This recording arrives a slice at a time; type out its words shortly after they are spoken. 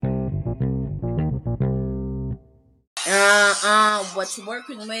What you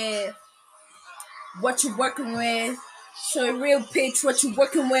working with? What you working with? Show a real pitch. What you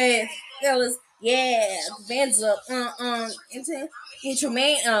working with? Fellas, yeah, bands up. Get your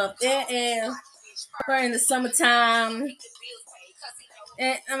man up. Yeah. We're in the summertime.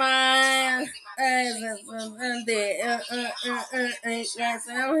 Man.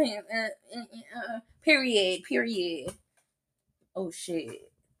 Period. Period. Oh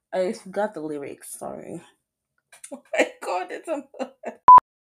shit. I forgot the lyrics. Sorry. I got it.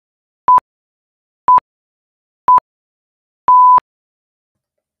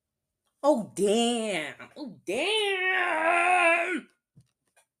 Oh damn! Oh damn!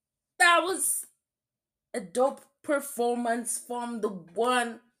 That was a dope performance from the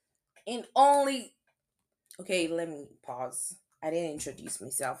one and only. Okay, let me pause. I didn't introduce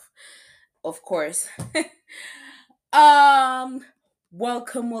myself, of course. um,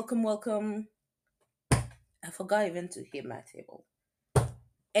 welcome. I forgot even to hit my table.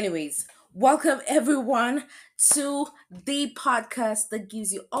 Anyways, welcome everyone to the podcast that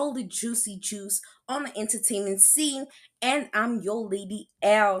gives you all the juicy juice on the entertainment scene. And I'm your lady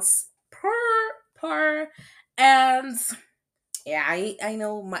else. Per. And yeah, I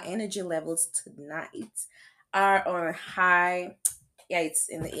know my energy levels tonight are on a high. Yeah, it's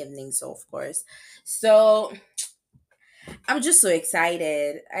in the evening, so of course. So I'm just so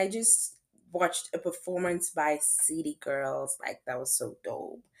excited. I just watched a performance by City Girls. Like that was so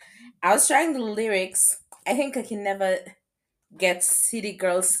dope. I was trying the lyrics. I think I can never get City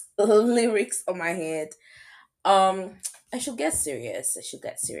Girls lyrics on my head. Um, I should get serious.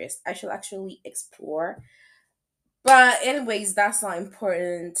 I should actually explore. But anyways, that's not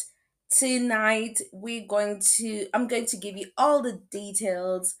important. Tonight I'm going to give you all the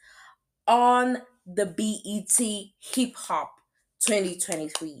details on the BET Hip Hop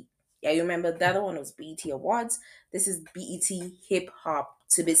 2023. Yeah, you remember the other one was BET Awards. This is BET Hip Hop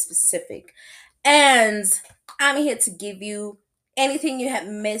to be specific. And I'm here to give you anything you have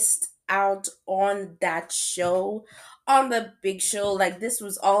missed out on that show, on the big show. Like, this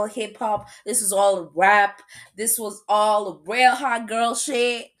was all hip hop, this was all rap, this was all real hot girl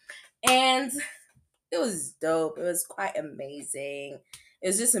shit. And it was dope. It was quite amazing. It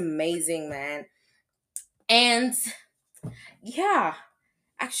was just amazing, man. And yeah,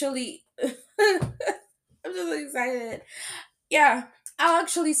 actually, I'm just excited. Yeah, I'll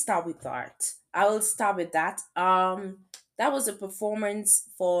actually start with that. I will start with that. That was a performance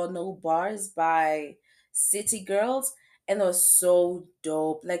for No Bars by City Girls, and it was so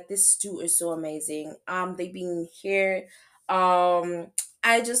dope. Like, these two are so amazing. They've been here. Um,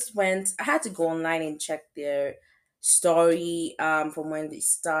 I just went. I had to go online and check their story. From when they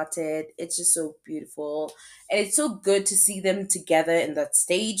started. It's just so beautiful, and it's so good to see them together in that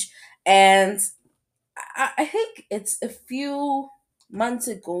stage. And I think it's a few months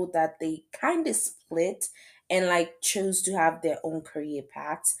ago that they kind of split and like chose to have their own career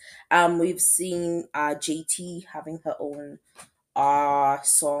paths. We've seen JT having her own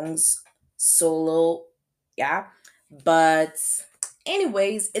songs solo, yeah. But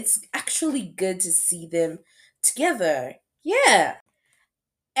anyways, it's actually good to see them together. Yeah.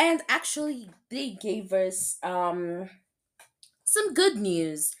 And actually they gave us some good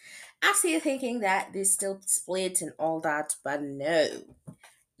news. I see you thinking that they still split and all that, but no.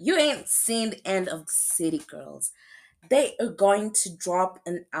 You ain't seen the end of City Girls. They are going to drop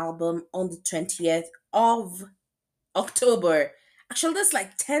an album on the 20th of October. Actually, that's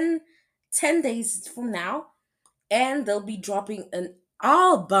like ten days from now. And they'll be dropping an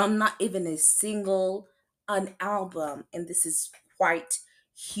album, not even a single, an album. And this is quite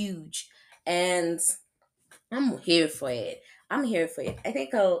huge. And I'm here for it. I'm here for it. I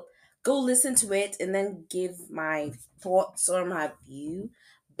think I'll go listen to it and then give my thoughts or my view.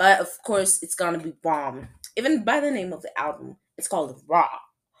 But of course, it's gonna be bomb. Even by the name of the album, it's called Raw.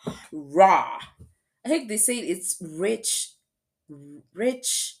 Raw. I think they say it's rich.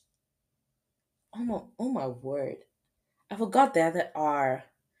 Oh my word! I forgot the other R.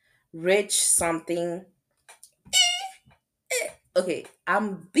 Rich something. Okay,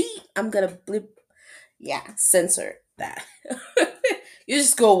 I'm gonna blip. Yeah, censor that. You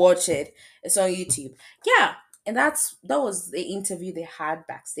just go watch it. It's on YouTube. Yeah, and that was the interview they had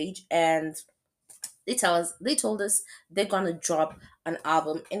backstage, and they told us they're gonna drop an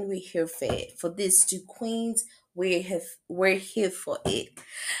album, and we're here for it. For these two queens, we're here for it.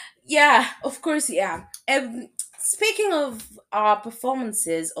 Yeah, of course, yeah. Speaking of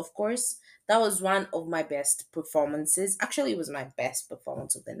performances, of course, That was one of my best performances. Actually, it was my best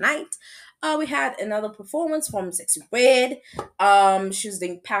performance of the night. We had another performance from Sexy Red. She was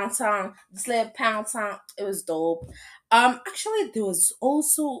doing Pound Town, Slave Pound Town. It was dope. Actually, there was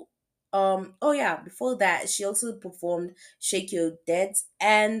also oh yeah, before that, she also performed Shake Your Dead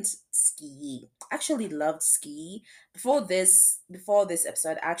and Ski. Actually loved Ski. Before this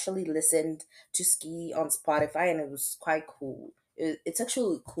episode, I actually listened to Ski on Spotify and it was quite cool. It's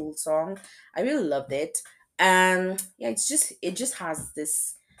actually a cool song. I really loved it. And yeah, it just has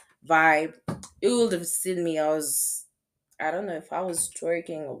this vibe. You would have seen me. I don't know if I was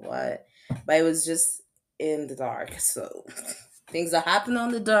twerking or what, but it was just in the dark. So things that happen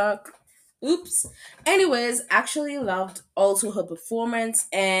on the dark. Oops. Anyways, actually loved also her performance,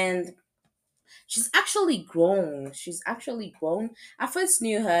 and she's actually grown. She's actually grown. I first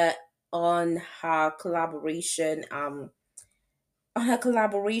knew her on her collaboration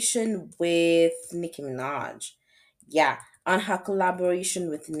with Nicki Minaj. Yeah, on her collaboration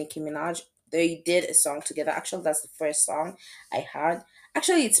with Nicki Minaj. They did a song together. Actually, that's the first song I heard.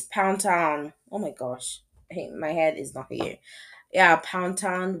 Actually, it's Pound Town. Oh my gosh. Hey, my head is not here. Yeah, Pound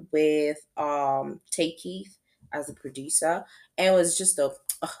Town with Tay Keith as the producer. And it was just a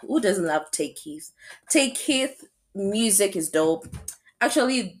who doesn't love Tay Keith? Tay Keith music is dope.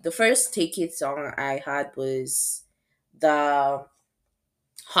 Actually, the first Tay Keith song I had was the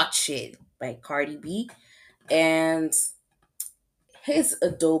Hot Shit by Cardi B. And he's a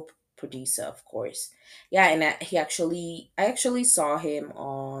dope producer, of course. Yeah, and I actually saw him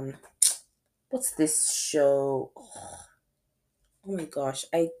on what's this show? Oh my gosh,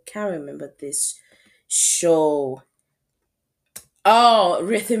 I can't remember this show. Oh,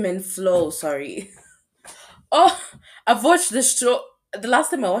 Rhythm and Flow, sorry. Oh, I've watched this show. The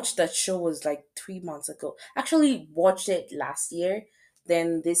last time I watched that show was like 3 months ago. Actually, watched it last year.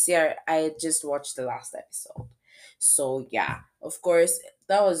 Then this year, I just watched the last episode. So yeah, of course,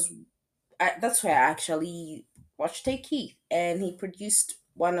 that's why I actually watched Take Keith, and he produced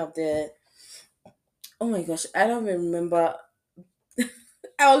one of the. Oh my gosh, I don't even remember.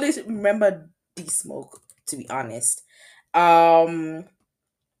 I always remember D Smoke, to be honest. Um,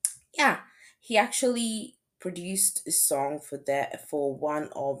 yeah, he actually produced a song for one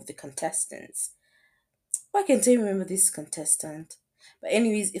of the contestants. Why can't I remember this contestant? But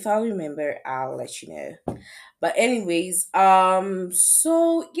anyways, if I remember, I'll let you know. But anyways,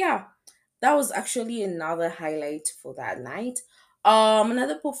 so yeah, that was actually another highlight for that night.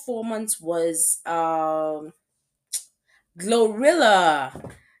 Another performance was Glorilla.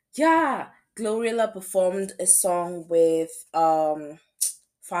 Yeah, Glorilla performed a song with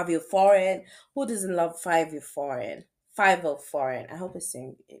Fabio Foreign. Who doesn't love Fabio Foreign? Five of Foreign. I hope I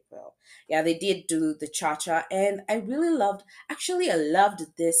sing it well. Yeah, they did do the cha cha, and I really loved. Actually, I loved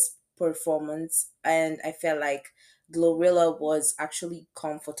this performance, and I felt like Glorilla was actually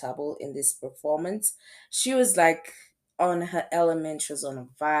comfortable in this performance. She was like on her element. She was on a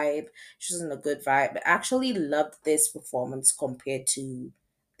vibe. She was in a good vibe. I actually loved this performance compared to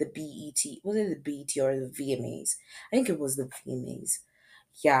the BET. Was it the BET or the VMAs? I think it was the VMAs.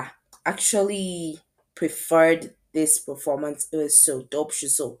 Yeah, actually preferred this performance. It was so dope.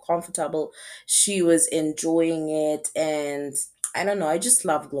 She's so comfortable. She was enjoying it, and I don't know. I just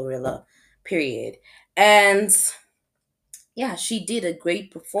love Glorilla. Period. And yeah, she did a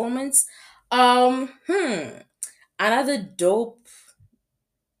great performance. Another dope.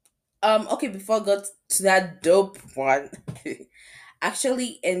 Okay, before I got to that dope one,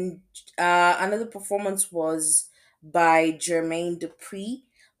 actually, and another performance was by Jermaine Dupri,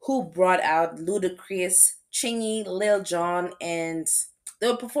 who brought out Ludacris, Chingy, Lil Jon, and they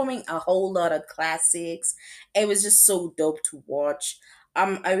were performing a whole lot of classics. It was just so dope to watch.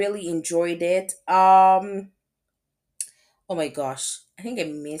 I really enjoyed it. Oh my gosh, I think I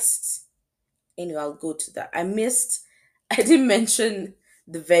missed. Anyway, I'll go to that. I didn't mention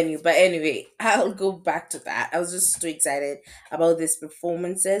the venue, but anyway, I'll go back to that. I was just so excited about these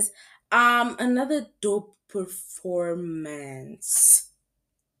performances. Another dope performance.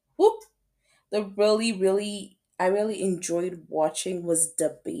 Whoop! I really enjoyed watching was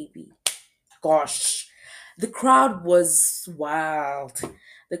the baby. Gosh, the crowd was wild.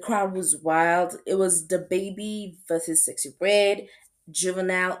 The crowd was wild. It was the baby versus Sexy Red,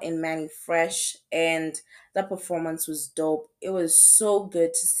 Juvenile and Manny Fresh, and that performance was dope. It was so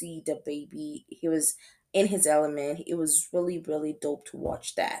good to see the baby. He was in his element. It was really, really dope to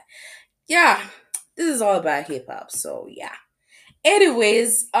watch that. Yeah, this is all about hip hop. So yeah.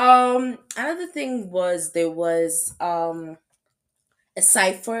 Anyways, another thing was there was a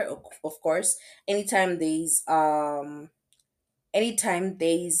cipher, of course. Anytime there's anytime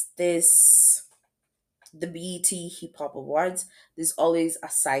there's this the BET Hip Hop Awards, there's always a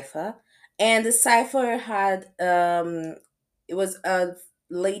cipher, and the cipher had it was a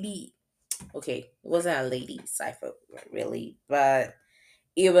lady. Okay, it wasn't a lady cipher really, but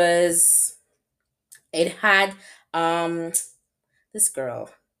it was it had um this girl.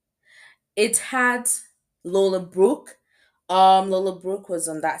 It had Lola Brooke. Lola Brooke was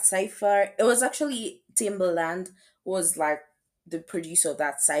on that cipher. It was actually Timberland was like the producer of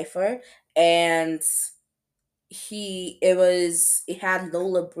that cipher, and it had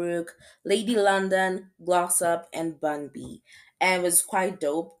Lola Brooke, Lady London, Gloss Up, and Bun B, and it was quite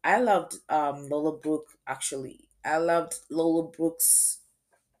dope. I loved Lola Brooke actually. I loved Lola Brooke's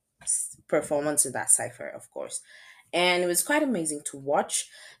performance in that cipher, of course, and it was quite amazing to watch.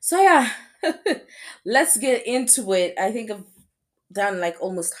 So yeah, let's get into it. I think I've done like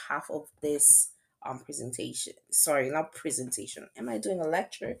almost half of this presentation. Sorry, not presentation. Am I doing a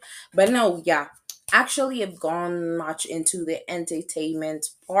lecture? But no, yeah. Actually, I've gone much into the entertainment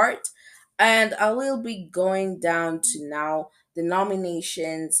part, and I will be going down to now the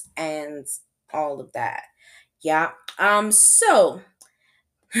nominations and all of that. Yeah. So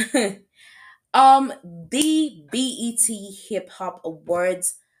the BET Hip Hop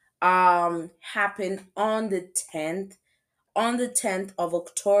Awards happened on the 10th of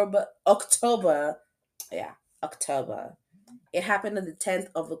October. Yeah, October. It happened on the 10th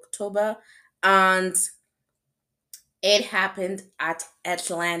of October, and it happened at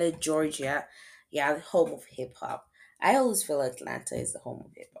Atlanta, Georgia. Yeah, the home of hip hop. I always feel Atlanta is the home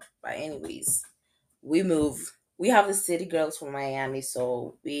of hip hop. But anyways, we move. We have the city girls from Miami,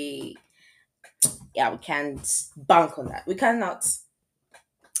 so we can't bank on that. We cannot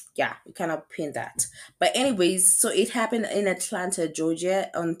pin that. But anyways, so it happened in Atlanta, Georgia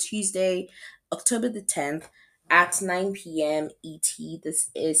on Tuesday, October the 10th at 9 p.m. ET.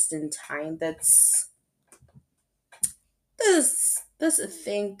 This Eastern time. This I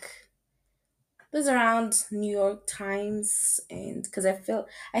think this around New York times, and because I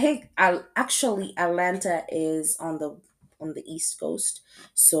think actually Atlanta is on the East Coast.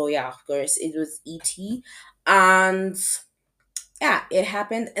 So yeah, of course it was ET, and yeah, it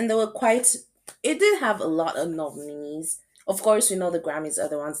happened, and there were quite. It did have a lot of nominees. Of course, we know the Grammys are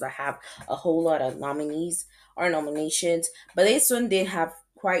the ones that have a whole lot of nominees or nominations, but this one did have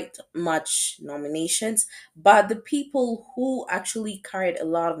quite much nominations. But the people who actually carried a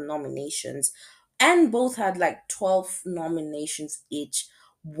lot of nominations, and both had like 12 nominations each,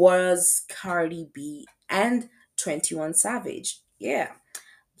 was Cardi B and 21 Savage. Yeah.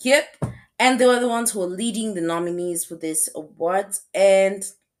 Yep. And they were the ones who were leading the nominees for this award. And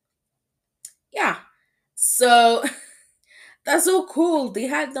yeah, so that's so cool. They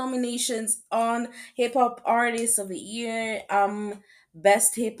had nominations on Hip Hop Artist of the Year,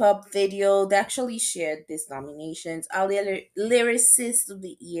 Best Hip Hop Video. They actually shared these nominations. Lyricist of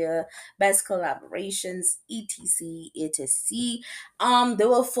the Year, Best Collaborations, etc. etc. They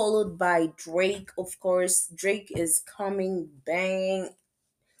were followed by Drake, of course. Drake is coming bang.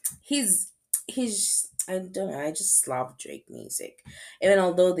 He's I don't know, I just love Drake music. Even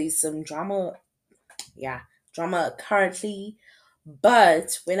although there's some drama, yeah, drama currently,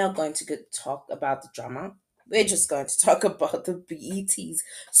 but we're not going to talk about the drama. We're just going to talk about the BETs.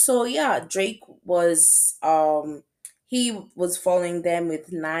 So yeah, Drake was he was following them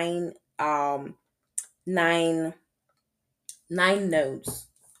with nine nine nodes.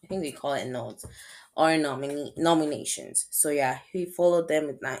 I think they call it nodes or nominations. So yeah, he followed them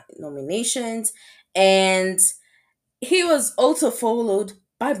with 9 nominations, and he was also followed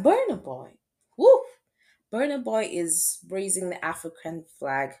by Burna Boy. Woo! Burna Boy is raising the African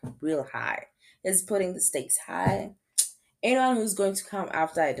flag real high. Is putting the stakes high. Anyone who's going to come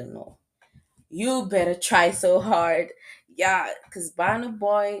after, I don't know. You better try so hard. Yeah, because Burna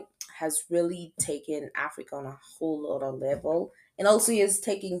Boy has really taken Africa on a whole other level. And also he is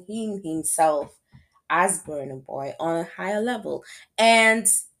taking himself as Burna Boy on a higher level. And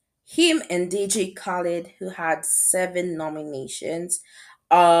him and DJ Khaled, who had 7 nominations,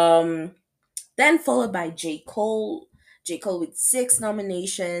 um, then followed by J. Cole. J. Cole with 6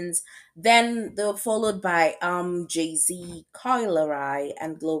 nominations. Then they were followed by Jay-Z, Kyle Rai,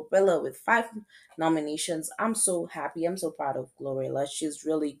 and Glorilla with 5 nominations. I'm so happy. I'm so proud of Glorilla. She's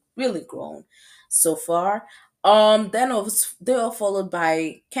really, really grown so far. They were followed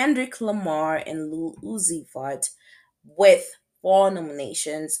by Kendrick Lamar and Lil Uzi Vert with 4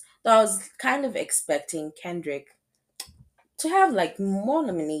 nominations. So I was kind of expecting Kendrick to have like more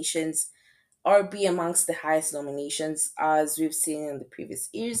nominations or be amongst the highest nominations as we've seen in the previous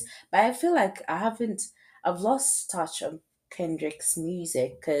years. But I feel like I've lost touch Kendrick's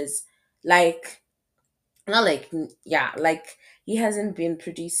music because, like, not like, yeah, like he hasn't been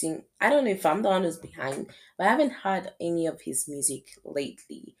producing. I don't know if I'm the one who's behind, but I haven't heard any of his music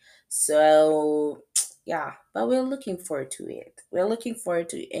lately. So yeah, but we're looking forward to it. We're looking forward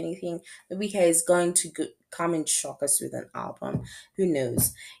to anything. Maybe he is going to come and shock us with an album. Who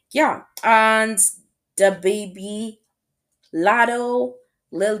knows? Yeah, and the baby Lotto,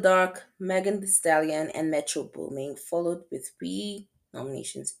 Lil Durk, Megan Thee Stallion, and Metro Booming followed with 3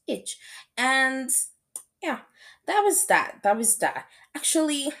 nominations each. And yeah, that was that. That was that.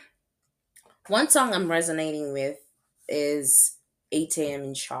 Actually, one song I'm resonating with is 8 a.m.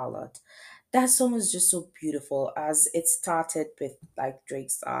 in Charlotte. That song was just so beautiful as it started with like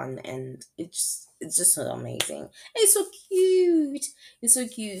Drake's song, and it's just so amazing. It's so cute. It's so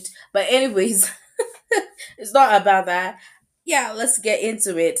cute. But anyways, it's not about that. Yeah, let's get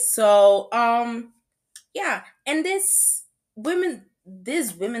into it. So, yeah, and these women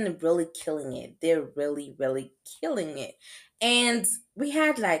are really killing it. They're really, really killing it. And we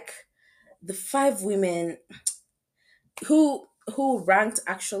had like the 5 women who ranked,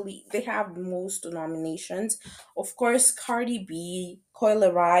 actually they have most nominations. Of course, Cardi B,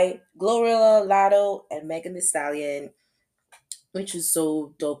 Coyle Rai, Glorilla, Lotto, and Megan Thee Stallion, which is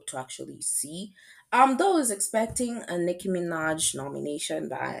so dope to actually see. Though I was expecting a Nicki Minaj nomination,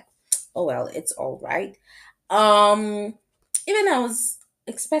 but oh well, it's all right. Even I was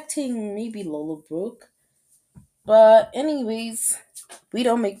expecting maybe Lolo Brooke, but anyways, we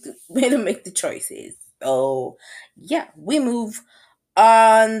don't make the choices. So yeah, we move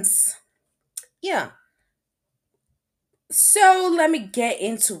on. Yeah, so let me get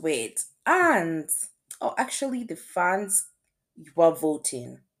into it. And oh, actually, the fans were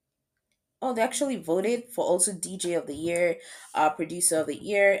voting. Oh, they actually voted for also DJ of the Year, Producer of the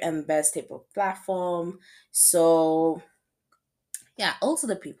Year, and Best Hip Hop Platform. So yeah, also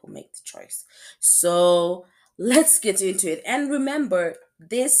the people make the choice. So let's get into it. And remember,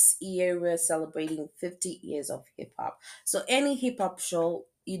 this year we're celebrating 50 years of hip hop. So any hip hop show,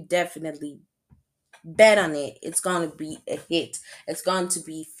 you definitely bet on it. It's going to be a hit. It's going to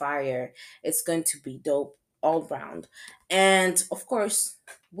be fire. It's going to be dope all round. And of course,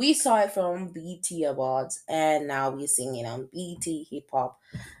 we saw it from BT Awards, and now we're seeing it on BT Hip Hop.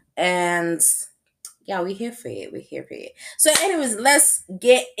 And yeah, we're here for it. We're here for it. So, anyways, let's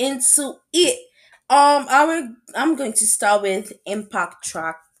get into it. I'm going to start with impact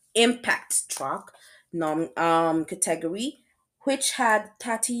track category, which had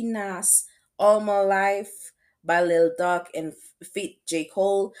Tati Nas, All My Life by Lil Duck and Fit J.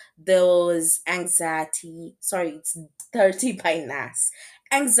 Cole. There was Anxiety, sorry, it's 30 by Nas.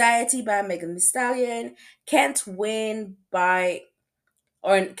 Anxiety by Megan Thee Stallion, Can't Win by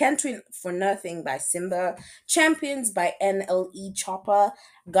or Can't Win for Nothing by Simba, Champions by NLE Chopper,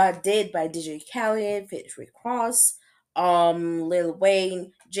 Got Did by DJ Khaled, Fit Rick Ross, Lil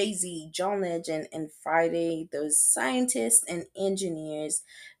Wayne, Jay Z, John Legend, and Friday, Those Scientists and Engineers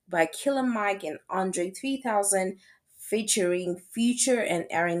by Killer Mike and Andre 3000, featuring Future and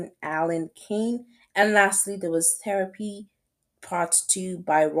Aaron Allen Kane. And lastly, there was Therapy Part 2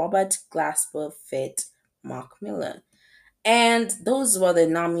 by Robert Glasper Fit Mark Miller. And those were the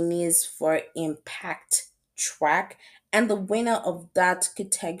nominees for Impact Track. And the winner of that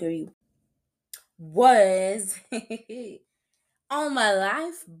category was All My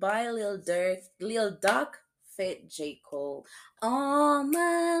Life by Lil Duck, Fit J. Cole. All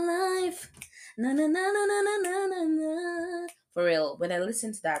My Life. Na na na na na na na na na. For real, when I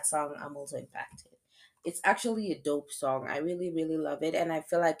listen to that song, I'm also impacted. It's actually a dope song. I really, really love it, and I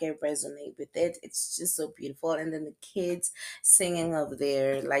feel like I resonate with it. It's just so beautiful, and then the kids singing over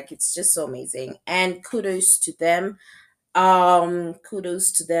there, like it's just so amazing. And kudos to them.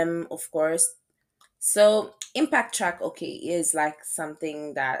 Kudos to them, of course. So impact track, okay, is like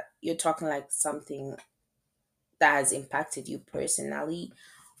something that you're talking like something that has impacted you personally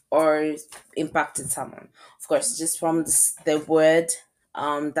or impacted someone. Of course, just from the word,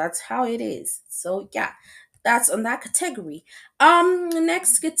 that's how it is. So yeah, that's on that category.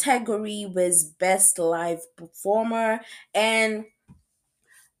 Next category was best live performer, and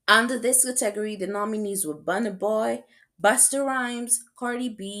under this category, the nominees were Burna Boy, Busta Rhymes, Cardi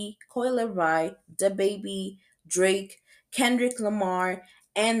B, Coyle Rai, Da Baby, Drake, Kendrick Lamar,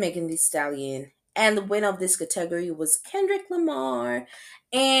 and Megan Thee Stallion. And the winner of this category was Kendrick Lamar.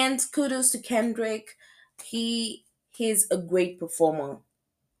 And kudos to Kendrick. He's a great performer,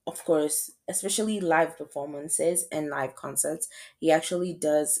 of course, especially live performances and live concerts. He actually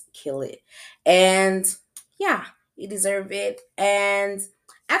does kill it. And yeah, he deserved it. And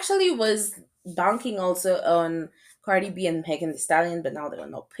actually was banking also on Cardi B and Megan Thee Stallion, but now they are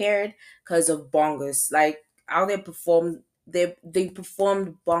not paired because of bongos. Like how they performed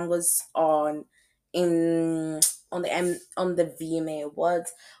bongos in on the VMA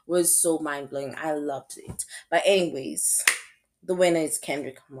Awards was so mind blowing. I loved it. But anyways, the winner is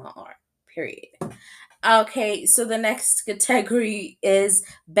Kendrick Lamar. Period. Okay, so the next category is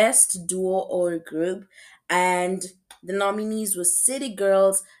Best Duo or Group, and the nominees were City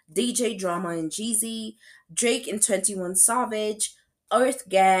Girls, DJ Drama and Jeezy, Drake and 21 Savage, Earth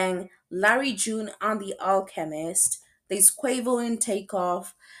Gang, Larry June and the Alchemist, there's Quavo and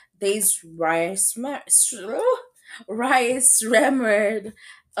Takeoff, there's Rice Remerd,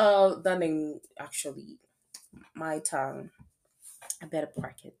 that name actually, my tongue. I better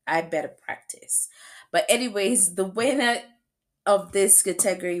practice. But anyways, the winner of this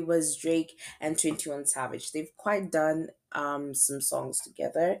category was Drake and 21 Savage. They've quite done some songs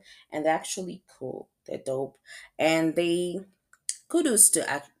together, and they're actually cool. They're dope. And they kudos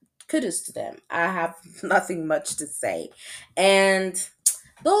to kudos to them. I have nothing much to say. And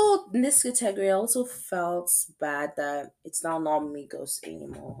though in this category I also felt bad that it's now not Migos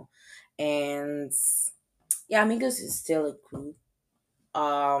anymore. And yeah, Migos is still a group,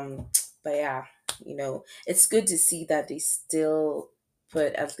 but yeah, it's good to see that they still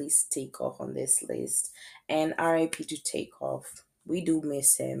put at least Takeoff on this list. And RIP to Takeoff. We do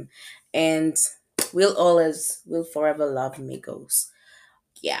miss him. And we'll forever love Migos.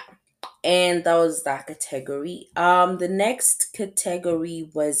 Yeah. And that was that category. The next category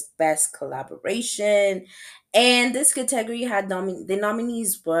was Best Collaboration. And this category had the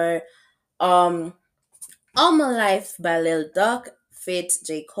nominees were um all My Life by Lil Duck, Fit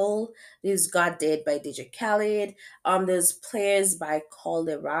J. Cole. There's God Did by DJ Khaled. There's Players by Call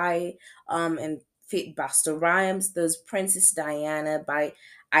the Rai, and Fit Busta Rhymes. There's Princess Diana by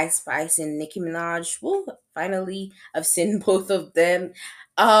Ice Spice and Nicki Minaj. Woo, finally, I've seen both of them.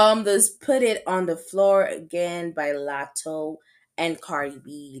 There's Put It on the Floor Again by Lato and Cardi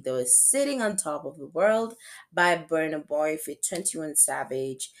B. There was Sitting on Top of the World by Burna Boy with 21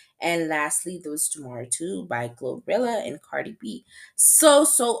 Savage. And lastly, there was Tomorrow 2 by Glorilla and Cardi B. So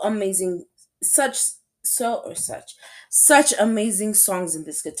amazing. Such so or such amazing songs in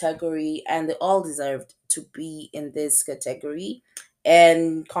this category, and they all deserved to be in this category.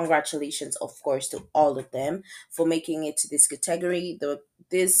 And congratulations, of course, to all of them for making it to this category.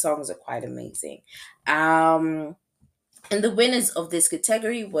 These songs are quite amazing. And the winners of this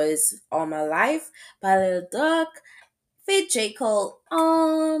category was All My Life by Lil Duck, Fit J. Cole,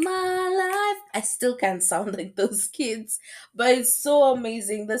 All My Life. I still can't sound like those kids, but it's so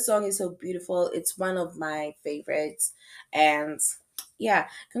amazing. The song is so beautiful. It's one of my favorites. And yeah,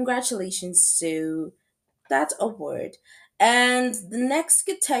 congratulations to that award. And the next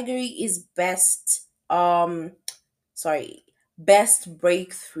category is sorry, best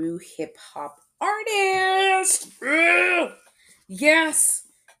breakthrough hip hop artist. Ugh. Yes,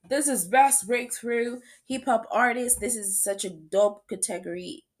 this is best breakthrough hip hop artist. This is such a dope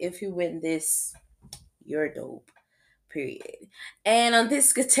category. If you win this, you're dope. Period. And on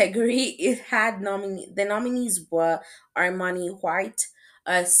this category, it had the nominees were Armani White,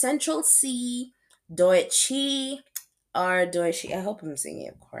 Central C, Doechi, or Doechi. I hope I'm saying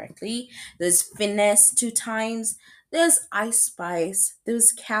it correctly. There's Finesse two times. There's Ice Spice.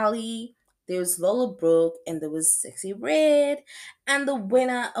 There's Callie. There was Lola Brooke, and there was Sexy Red. And the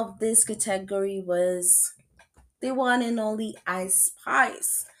winner of this category was the one and only Ice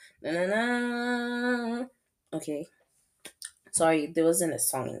Spice. Na-na-na. Okay, sorry, there wasn't a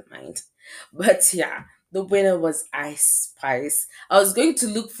song in mind. But yeah, the winner was Ice Spice. I was going to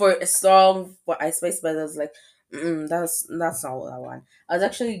look for a song for Ice Spice, but I was like, that's not what I want. I was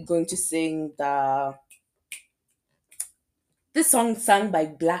actually going to sing this song sung by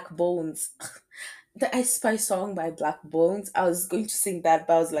Black Bones. The Ice Spice song by Black Bones. I was going to sing that,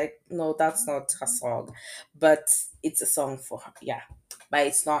 but I was like, no, that's not her song. But it's a song for her, yeah. But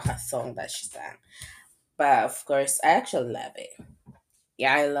it's not her song that she sang. But of course, I actually love it.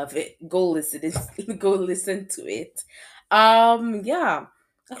 Yeah, I love it. Go listen it. Go listen to it. Yeah.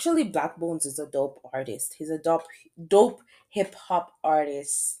 Actually, Black Bones is a dope artist. He's a dope hip hop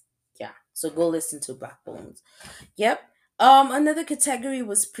artist. Yeah. So go listen to Black Bones. Yep. Another category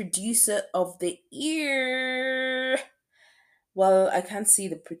was producer of the year. Well, I can't see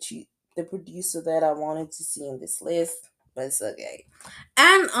the producer that I wanted to see in this list, but it's okay.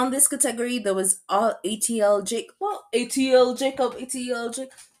 And on this category, there was all ATL Jake. Well, ATL Jacob, ATL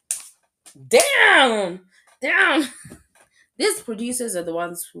Jacob. Damn, damn. These producers are the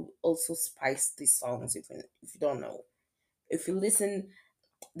ones who also spice these songs. If you don't know, if you listen,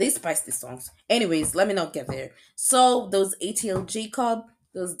 They spice the songs. Anyways, let me not get there. So those ATL Jacob,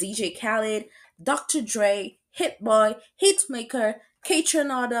 those DJ Khaled, Dr. Dre, Hit Boy, Hitmaker, K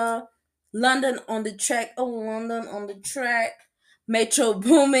Tronada, London on the track. Oh, London on the track. Metro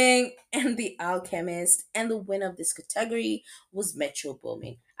Booming and The Alchemist. And the winner of this category was Metro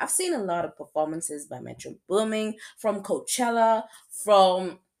Booming. I've seen a lot of performances by Metro Booming from Coachella,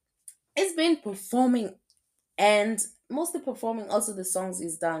 from it's been performing and mostly performing also the songs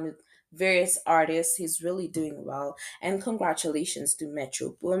he's done with various artists. He's really doing well, and congratulations to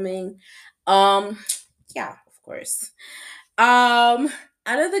Metro Booming. um yeah, of course. um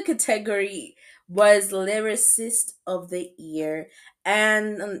Another category was lyricist of the year,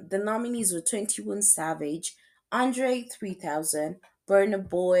 and the nominees were 21 Savage, Andre 3000, Burna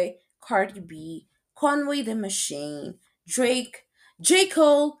Boy, Cardi B, Conway the Machine, Drake, J.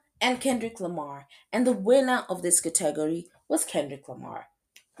 Cole, and Kendrick Lamar. And the winner of this category was Kendrick Lamar.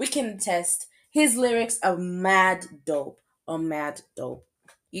 We can attest his lyrics are mad dope, or mad dope.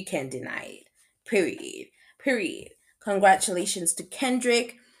 You can't deny it. Period. Period. Congratulations to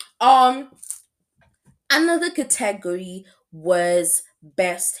Kendrick. Um, Another category was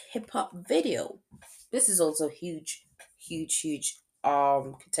best hip hop video. This is also huge, huge, huge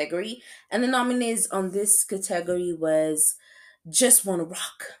category. And the nominees on this category was Just Wanna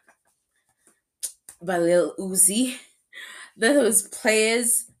Rock by Lil Uzi. Then there was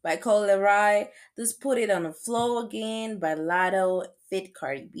Players by Cole Leroy. There's Put It on the Floor Again by Lotto Fit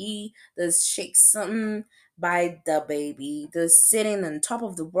Cardi B. There's Shake Something by The Baby. There's Sitting on Top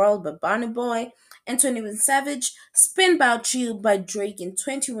of the World by Bonnie Boy and 21 Savage. Spin About You by Drake and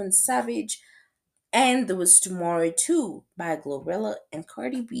 21 Savage. And there was Tomorrow Too by Glorilla and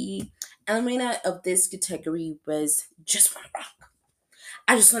Cardi B. And the winner of this category was Just Wanna Rock.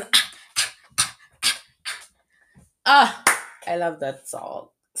 I just wanna Ah, I love that song.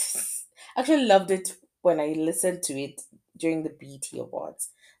 I actually loved it when I listened to it during the BT Awards.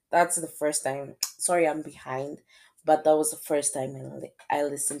 That's the first time. Sorry, I'm behind, but that was the first time I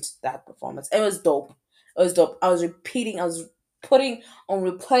listened to that performance. It was dope. It was dope. I was repeating. I was putting on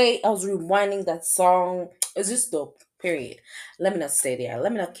replay. I was rewinding that song. It was just dope. Period. Let me not stay there.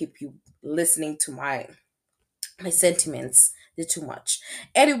 Let me not keep you listening to my sentiments. They're too much.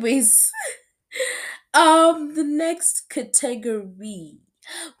 Anyways, the next category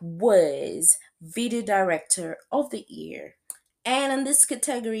was Video Director of the Year. And in this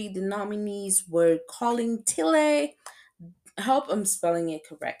category, the nominees were Colin Tilley. I hope I'm spelling it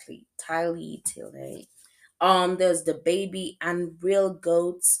correctly. Tylee Tilley. There's The Baby and Real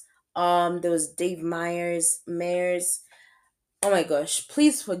Goats. There was Dave Myers. Oh my gosh,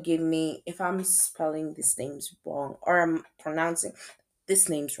 please forgive me if I'm spelling these names wrong or I'm pronouncing this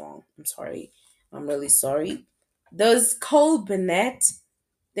name's wrong. I'm sorry. I'm really sorry. There's Cole Burnett.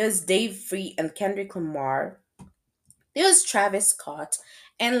 There's Dave Free and Kendrick Lamar. There's Travis Scott.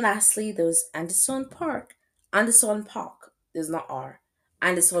 And lastly, there's Anderson Park. Anderson Park. There's not R.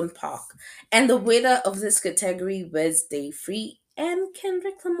 Anderson Park. And the winner of this category was Dave Free and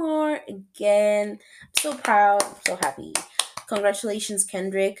Kendrick Lamar again. I'm so proud. I'm so happy. Congratulations,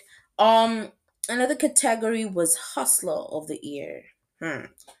 Kendrick. Another category was Hustler of the Year.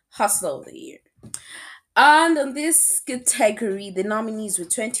 Hustler of the Year. And on this category, the nominees were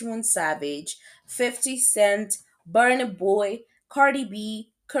 21 Savage, 50 Cent, Burna Boy, Cardi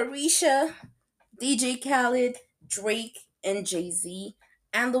B, Carisha, DJ Khaled, Drake, and Jay Z.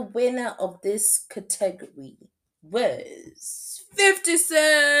 And the winner of this category was 50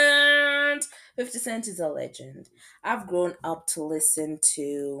 Cent. 50 Cent is a legend. I've grown up to listen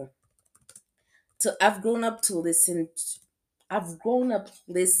to I've grown up to listen to, I've grown up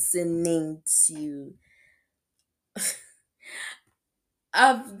listening to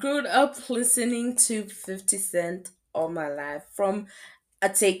I've grown up listening to 50 Cent all my life. From I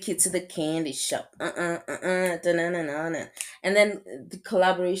Take You to the Candy Shop. Da-na-na-na-na. And then the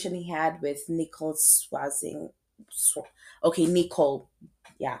collaboration he had with Nicole Swazing. Okay, Nicole.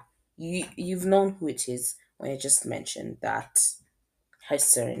 Yeah. You've known who it is when I just mentioned that her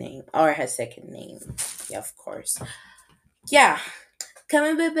surname or her second name. Yeah, of course. Yeah. Come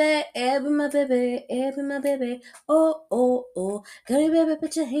on, baby, every my baby, every my baby. Oh, oh, oh. Come on, baby,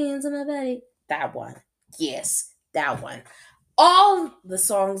 put your hands on my body. That one. Yes, that one. All the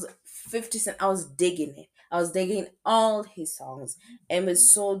songs, 50 Cent, I was digging it. I was digging all his songs. And it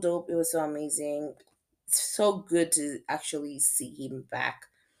was so dope. It was so amazing. So good to actually see him back.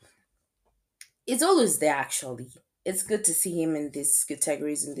 It's always there, actually. It's good to see him in these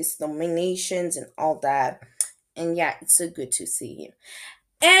categories and these nominations and all that. And yeah, it's so good to see him.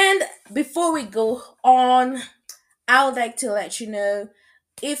 And before we go on, I would like to let you know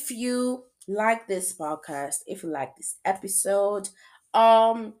If you like this podcast, if you like this episode,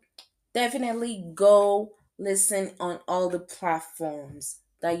 um definitely go listen on all the platforms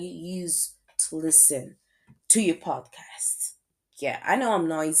that you use to listen to your podcast. Yeah, I know I'm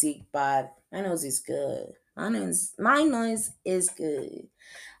noisy, but my noise is good. My noise is good.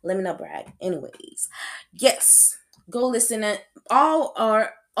 Let me not brag. Anyways, yes, go listen to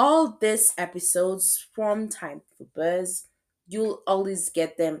all these episodes from Time for Buzz. You'll always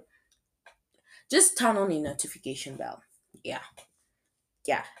get them. Just turn on your notification bell. Yeah,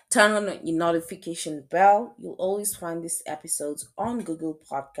 yeah, turn on your notification bell. You'll always find these episodes on Google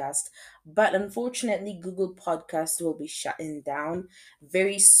Podcast. But unfortunately, Google Podcast will be shutting down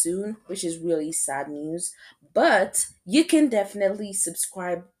very soon, which is really sad news. But you can definitely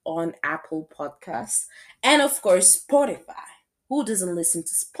subscribe on Apple Podcasts and of course Spotify. Who doesn't listen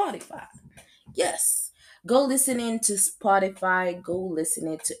to Spotify? Yes. Go listen in to Spotify, go listen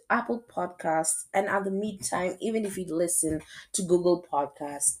it to Apple Podcasts, and at the meantime, even if you listen to Google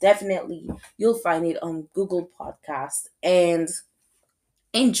Podcasts, definitely you'll find it on Google Podcasts and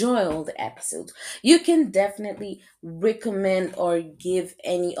enjoy all the episodes. You can definitely recommend or give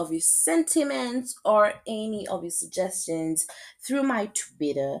any of your sentiments or any of your suggestions through my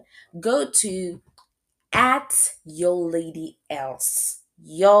Twitter. Go to at yo lady else,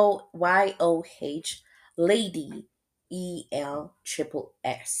 yo YOH lady EL triple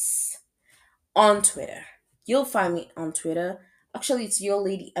S on Twitter. You'll find me on Twitter. Actually, it's your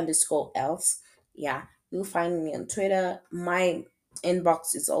lady underscore else. Yeah, you'll find me on Twitter. My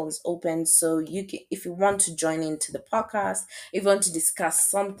inbox is always open, so you can, if you want to join into the podcast, if you want to discuss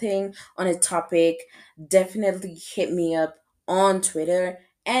something on a topic, definitely hit me up on Twitter,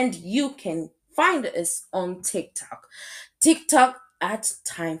 and you can find us on TikTok. TikTok at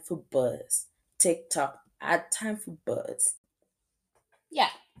Time for Buzz. TikTok at Time for Buzz. Yeah,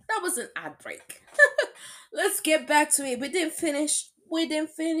 that was an ad break. Let's get back to it. We didn't finish. We didn't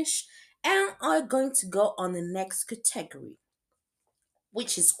finish. And are going to go on the next category,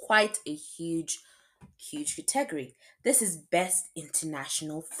 which is quite a huge category. This is Best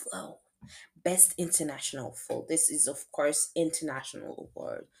International Flow. Best International Flow. This is, of course, international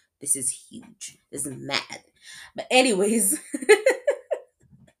award. This is huge. This is mad. But, anyways,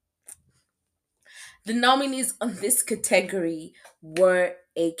 the nominees on this category were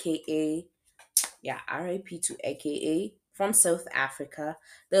AKA, yeah, RIP to AKA from South Africa.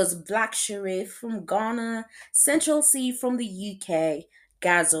 There's Black Sherif from Ghana, Central C from the UK,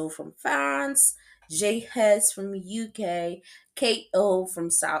 Gazo from France, J Hess from UK, KO from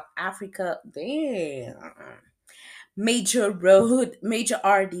South Africa. Damn. Major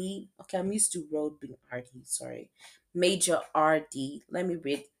RD. Okay, I'm used to road being RD, sorry. Major RD. Let me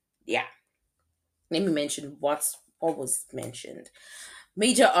read. Yeah, let me mention what was mentioned.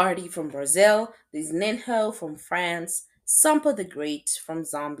 Major Artie from Brazil, there's Ninho from France, Sampa the Great from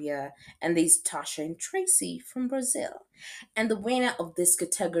Zambia, and there's Tasha and Tracy from Brazil. And the winner of this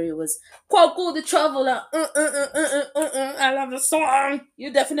category was Kwaku the Traveler. I love the song.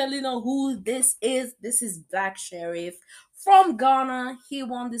 You definitely know who this is. This is Black Sheriff from Ghana. He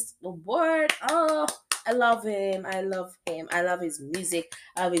won this award. Oh, I love him. I love him. I love his music.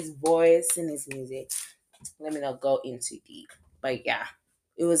 I love his voice and his music. Let me not go into deep. But yeah,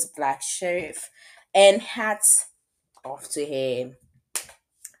 it was Black Sheriff. And hats off to him.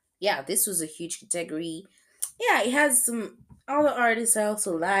 Yeah, this was a huge category. Yeah, it has some other artists I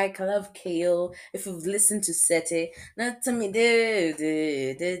also like. I love KO. If you've listened to Sete, not to me, let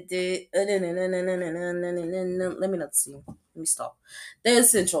me not see. Let me stop.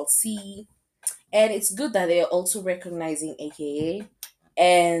 There's Central C. And it's good that they're also recognizing AKA.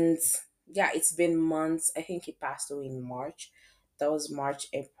 And yeah, it's been months. I think he passed away in March. That was March,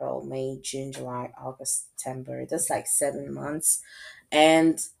 April, May, June, July, August, September. That's like 7 months.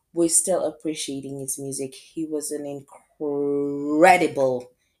 And we're still appreciating his music. He was an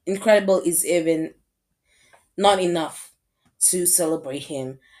incredible is even not enough to celebrate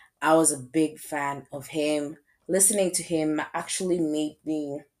him. I was a big fan of him. Listening to him actually made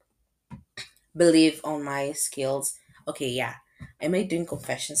me believe on my skills. Okay, yeah. Am I doing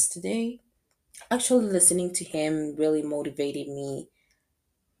confessions today? Actually, listening to him really motivated me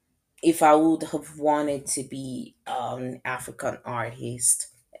if I would have wanted to be an African artist,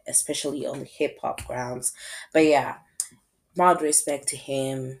 especially on the hip hop grounds. But yeah, mod respect to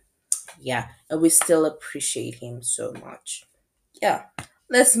him. Yeah, and we still appreciate him so much. Yeah,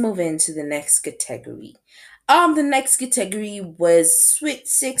 let's move into the next category. The next category was Sweet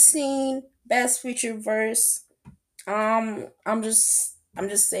 16 Best Feature Verse. I'm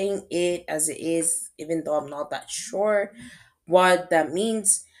just saying it as it is, even though I'm not that sure. what that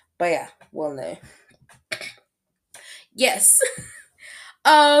means. But yeah, well, no. Yes.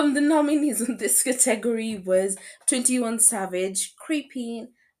 The nominees in this category was 21 Savage, Creeping,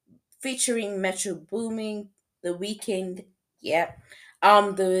 featuring Metro Booming, The Weekend. Yep.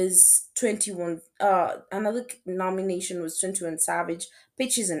 There was 21. Another nomination was 21 Savage,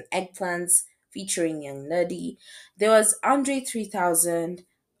 Pitches and Eggplants, featuring Young Nuddy. There was Andre 3000.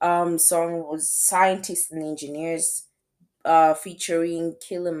 Song was Scientists and Engineers, featuring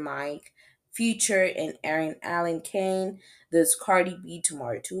Killer Mike, Future, and Aaron Allen Kane. There's Cardi B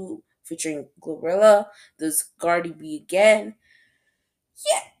Tomorrow 2, featuring Glorilla. There's Cardi B again.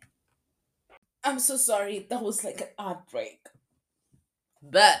 Yeah, I'm so sorry. That was like an outbreak.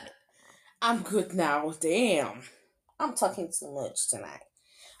 But I'm good now. Damn. I'm talking too much tonight.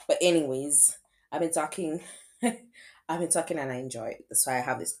 But anyways, I've been talking I've been talking and I enjoy it. That's why I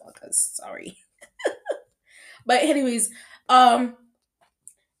have this podcast. Sorry. But anyways, um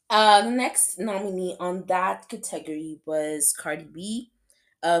the next nominee on that category was Cardi B,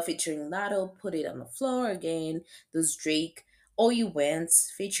 featuring Lotto, Put It on the Floor Again. There's Drake, All You Went,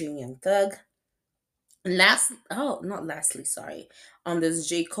 featuring Young Thug. Not lastly, sorry. There's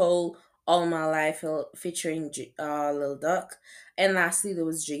J. Cole, All My Life, featuring Lil Duck. And lastly, there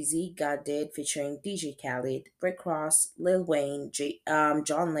was Jay Z, God Did, featuring DJ Khaled, Rick Ross, Lil Wayne,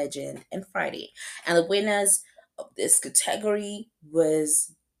 John Legend, and Friday. And the winners of this category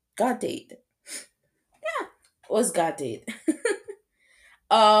God Did. Yeah, was God Did.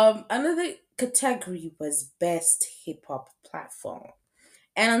 Another category was Best Hip Hop Platform.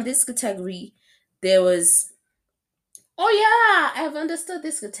 And on this category, there was Oh yeah, I've understood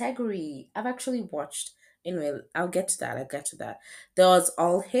this category. I've actually watched. Anyway, I'll get to that. I'll get to that. There was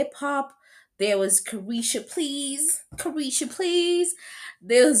all hip hop. There was Carisha Please, Carisha Please.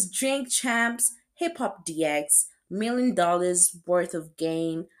 There was Drink Champs, Hip Hop DX, $1 million worth of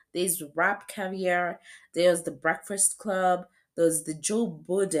game. There's Rap Caviar. There's the Breakfast Club. There's the Joe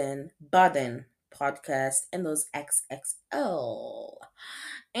Budden podcast, and those XXL.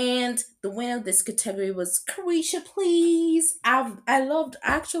 And the winner of this category was Carisha Please. I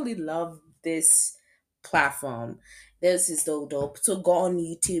actually loved this platform. This is so dope. So go on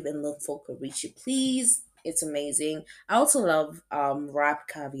YouTube and look for Carisha Please. It's amazing. I also love Rap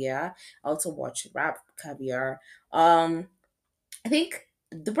Caviar. I also watch Rap Caviar. I think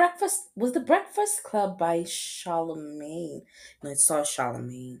the Breakfast Club by Charlemagne. No, it's not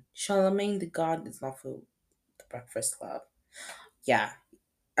Charlemagne. Charlemagne the God is not for the Breakfast Club. Yeah,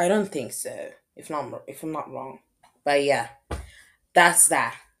 I don't think so. If I'm not wrong, but yeah, that's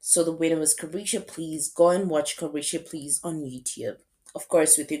that. So the winner was Carisha. Please go and watch Carisha. Please on YouTube, of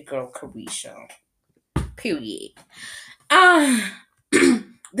course, with your girl Carisha. Period. Ah,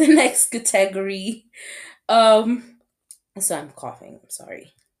 the next category. Um, so I'm coughing. I'm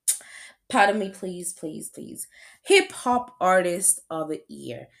sorry. Pardon me, please, please, please. Hip hop artist of the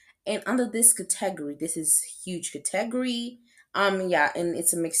year. And under this category, this is huge category. Yeah, and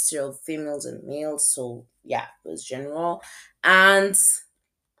it's a mixture of females and males, so yeah, it was general. And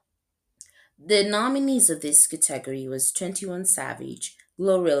the nominees of this category was 21 Savage,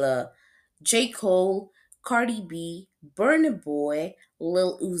 Glorilla, J. Cole, Cardi B, Burna Boy,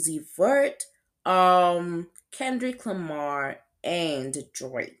 Lil Uzi Vert, Kendrick Lamar, and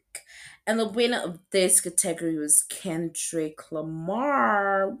Drake. And the winner of this category was Kendrick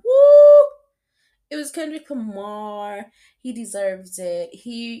Lamar. Woo! It was Kendrick Lamar. He deserves it.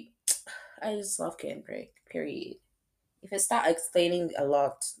 I just love Kendrick. Period. If I start explaining a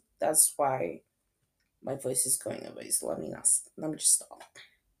lot, that's why my voice is going away. So let me not. Let me just stop.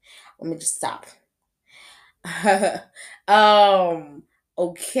 Let me just stop. um.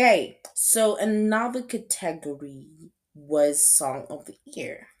 Okay. So another category was Song of the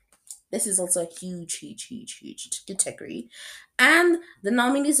Year. This is also a huge, huge, huge, huge category. And the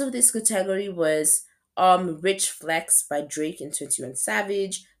nominees of this category was Rich Flex by Drake and 21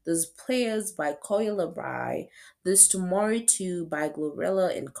 Savage. There's Players by Coil Labrai. There's Tomorrow 2 by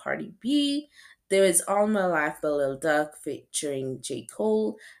Glorilla and Cardi B. There is All My Life by Lil Duck featuring J.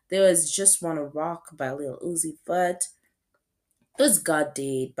 Cole. There is Just Wanna Rock by Lil Uzi Vert. There's God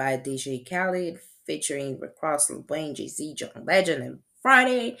Did by DJ Khaled featuring Rick Ross, Lil Wayne, Jay-Z, John Legend, and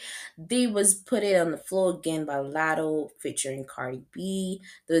Friday. They was Put It on the Floor Again by Lotto featuring Cardi B.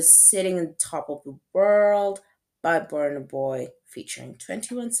 There's Sitting on Top of the World by Burna Boy featuring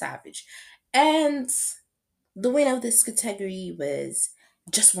 21 Savage. And the winner of this category was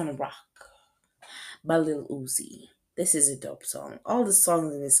Just Wanna Rock by Lil Uzi. This is a dope song. All the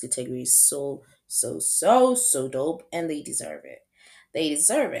songs in this category is so, so, so, so dope, and they deserve it. They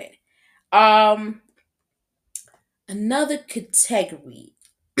deserve it. Um, Another category,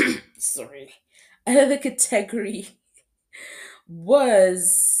 sorry, another category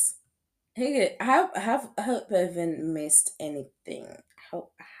was, hey, I hope I haven't missed anything. I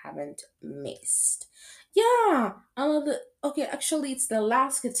hope I haven't missed. Yeah, another. Okay, actually, it's the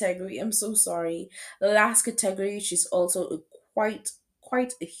last category. I'm so sorry. The last category, which is also a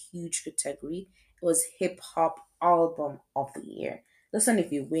quite a huge category. It was hip hop album of the year. Listen,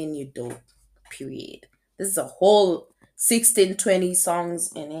 if you win, you dope. Period. This is a whole 16-20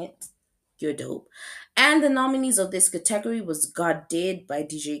 songs in it. You're dope. And the nominees of this category was God Did by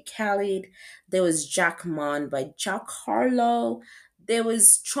DJ Khaled. There was Jack Mon by Jack Harlow. There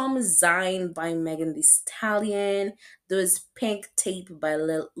was Traumazine by Megan Thee Stallion. There was Pink Tape by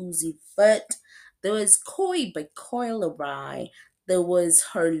Lil Uzi Vert. There was Koi by Coil Rai. There was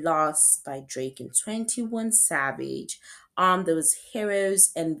Her Loss by Drake and 21 Savage. There was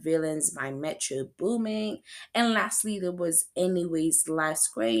Heroes and Villains by Metro Booming. And lastly, there was Anyways Life's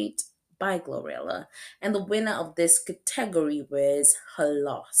Great by Glorilla. And the winner of this category was Her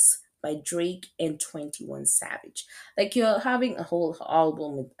Loss by Drake and 21 Savage. Like you're having a whole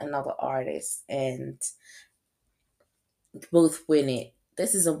album with another artist and both win it.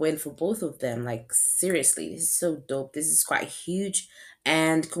 This is a win for both of them. Like seriously, this is so dope. This is quite huge.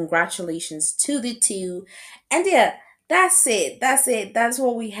 And congratulations to the two. And yeah, that's it. That's it. That's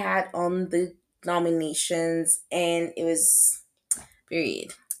what we had on the nominations. And it was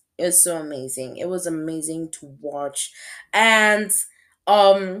period. It was so amazing. It was amazing to watch. And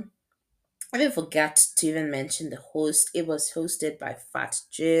um I even forgot to even mention the host. It was hosted by Fat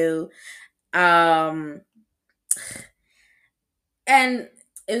Joe. Um and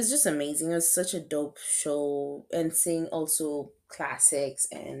it was just amazing. It was such a dope show and seeing also classics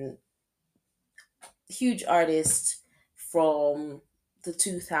and huge artists from the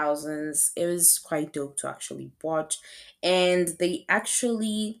 2000s. It was quite dope to actually watch. And they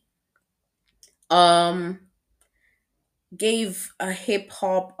actually um gave a hip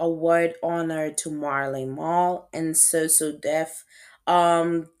hop award honor to Marley Marl and So Def.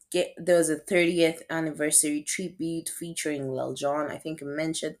 There was a 30th anniversary tribute featuring Lil Jon. I think I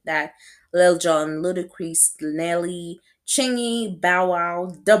mentioned that. Lil Jon, Ludacris, Nelly, Chingy, Bow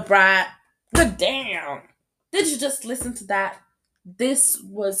Wow, The Brat. Good damn! Did you just listen to that? This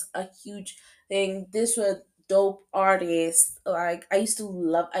was a huge thing. This was dope artists. Like I used to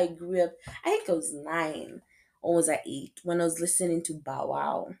love. I grew up. I think I was 9 or was I 8 when I was listening to Bow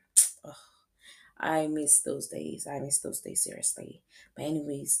Wow. Ugh, I miss those days. I miss those days seriously. But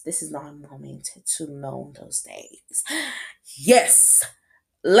anyways, this is not a moment to moan those days. Yes,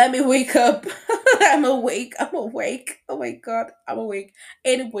 let me wake up. I'm awake. I'm awake. Oh my god, I'm awake.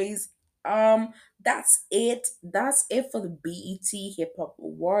 Anyways, that's it. That's it for the BET Hip Hop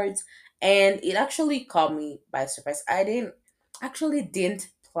Awards, and it actually caught me by surprise. I didn't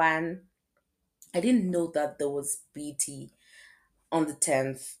plan. I didn't know that there was BT on the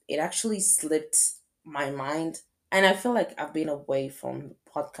 10th. It actually slipped my mind. And I feel like I've been away from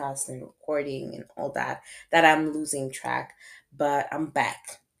podcast and recording and all that, that I'm losing track. But I'm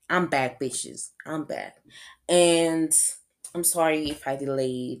back. I'm back, bitches. I'm back. And I'm sorry if I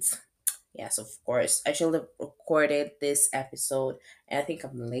delayed. Yes, of course. I should have recorded this episode, and I think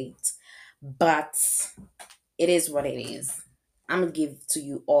I'm late. But it is what it is. I'm gonna give to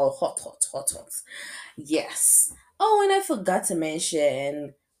you all hot, hot, hot, hot. Yes. Oh, and I forgot to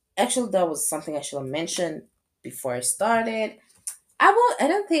mention. Actually, that was something I should have mentioned before I started. I won't. I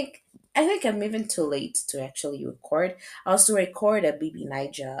don't think. I think I'm even too late to actually record. I was to record a BB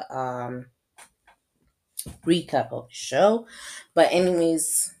Niger recap of the show, but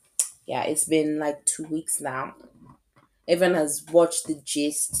anyways, yeah, it's been like 2 weeks now. Everyone has watched the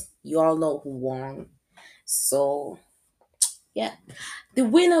gist. You all know who won. So yeah, the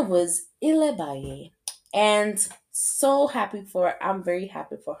winner was Ilebaye, and so happy for her. I'm very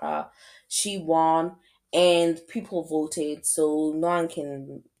happy for her. She won, and people voted, so no one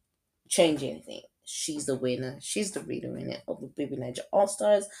can change anything. She's the winner. She's the real winner of the Baby Niger All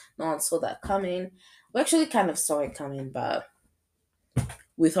Stars. No one saw that coming. We actually kind of saw it coming, but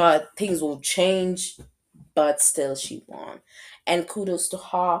we thought things will change. But still, she won, and kudos to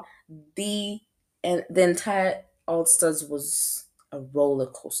her. The the entire All Stars was a roller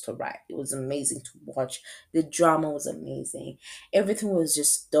coaster ride. It was amazing to watch. The drama was amazing. Everything was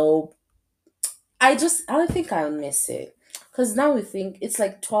just dope. I don't think I'll miss it because now we think it's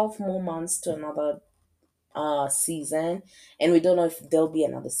like 12 more months to another season, and we don't know if there'll be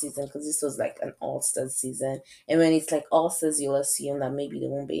another season because this was like an all stars season, and when it's like all stars you'll assume that maybe there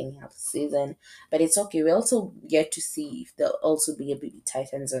won't be any other season, but it's okay. We also get to see if there'll also be a baby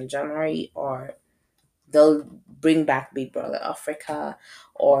titans in January or they'll bring back Big Brother Africa,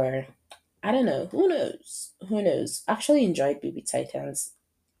 or I don't know. Who knows? Who knows? Actually enjoyed Baby Titans.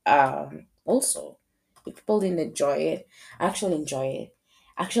 Also, if people didn't enjoy it, I actually enjoy it.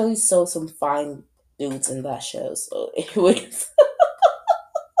 I actually saw some fine dudes in that show. So it was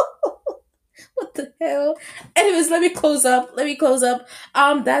what the hell? Anyways, let me close up. Let me close up.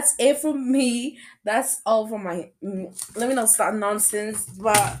 That's it from me. That's all for my. Let me not start nonsense.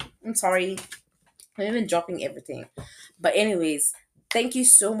 But I'm sorry. I'm even dropping everything. But anyways, thank you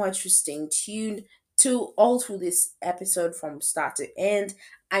so much for staying tuned to all through this episode from start to end.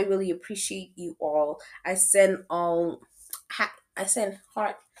 I really appreciate you all. I send all. I send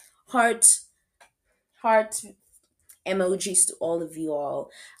heart, heart emojis to all of you all.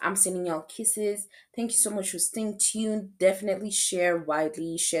 I'm sending y'all kisses. Thank you so much for staying tuned. Definitely share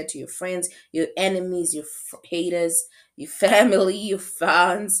widely, share to your friends, your enemies, your haters, your family, your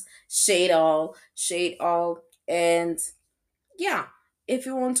fans. Shade all. And yeah, if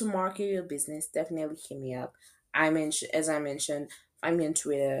you want to market your business, definitely hit me up. As I mentioned, I'm on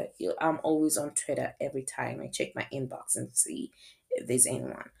Twitter. I'm always on Twitter every time I check my inbox and see if there's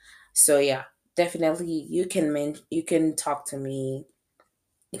anyone. So yeah, definitely you can talk to me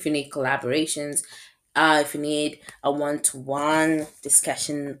if you need collaborations, if you need a one-to-one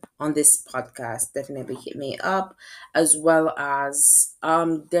discussion on this podcast, definitely hit me up, as well as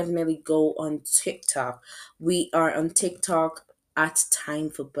definitely go on TikTok. We are on TikTok at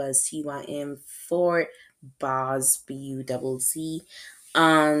Time for Buzz, TYM for Buzz, BUZZ.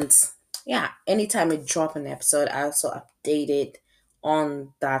 And yeah, anytime I drop an episode, I also update it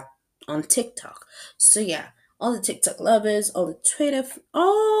on that on TikTok. So yeah, all the TikTok lovers, all the Twitter.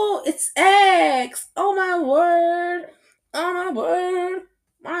 Oh, it's X. Oh my word. Oh my word.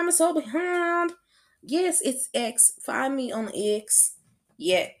 Why am I so behind? Yes, it's X. Find me on X.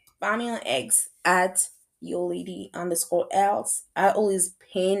 Yeah, find me on X at your lady underscore else. I always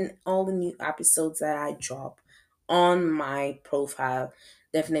pin all the new episodes that I drop on my profile.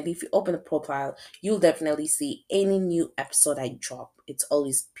 Definitely, if you open the profile, you'll definitely see any new episode I drop. It's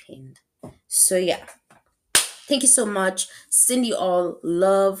always pinned. So yeah, thank you so much. Send you all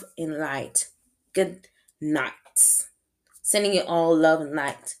love and light. Good night. Sending you all love and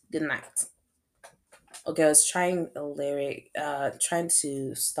light. Good night. Okay, I was trying a lyric, trying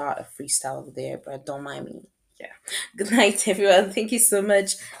to start a freestyle over there, but don't mind me. Yeah. Good night, everyone. Thank you so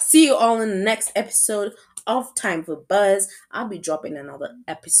much. See you all in the next episode of Time for Buzz. I'll be dropping another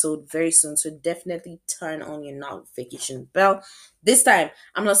episode very soon, so definitely turn on your notification bell. This time,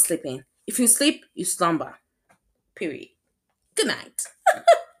 I'm not sleeping. If you sleep, you slumber. Period. Good night.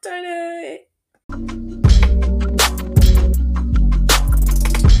 Turn it.